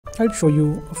I'll show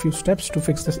you a few steps to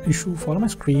fix this issue. Follow my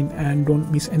screen and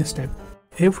don't miss any step.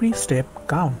 Every step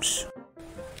counts.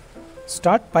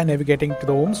 Start by navigating to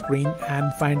the home screen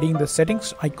and finding the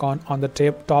settings icon on the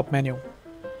top menu.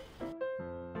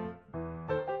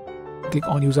 Click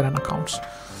on user and accounts.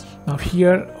 Now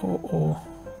here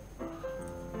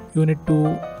you need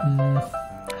to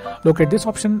locate this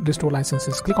option, restore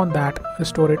licenses. Click on that,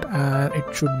 restore it, and it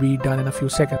should be done in a few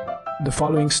seconds. The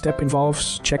following step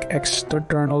involves check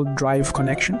external drive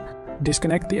connection.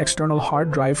 Disconnect the external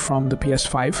hard drive from the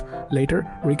PS5. Later,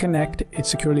 reconnect it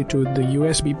securely to the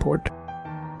USB port.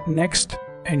 Next,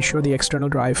 ensure the external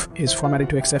drive is formatted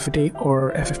to XFAT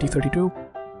or FFT32.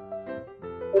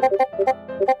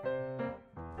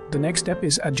 The next step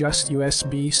is adjust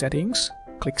USB settings.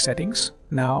 Click Settings.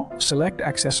 Now select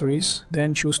Accessories,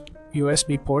 then choose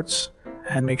USB ports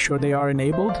and make sure they are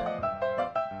enabled.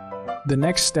 The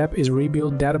next step is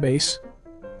Rebuild Database.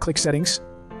 Click Settings,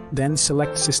 then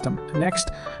select System. Next,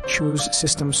 choose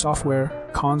System Software,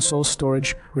 Console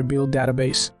Storage, Rebuild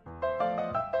Database.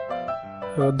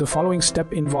 The following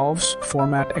step involves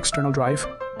Format External Drive.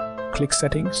 Click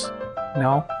Settings.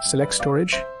 Now select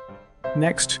Storage.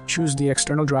 Next, choose the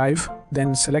external drive,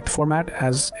 then select Format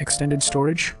as Extended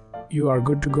Storage. You are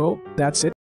good to go. That's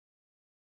it.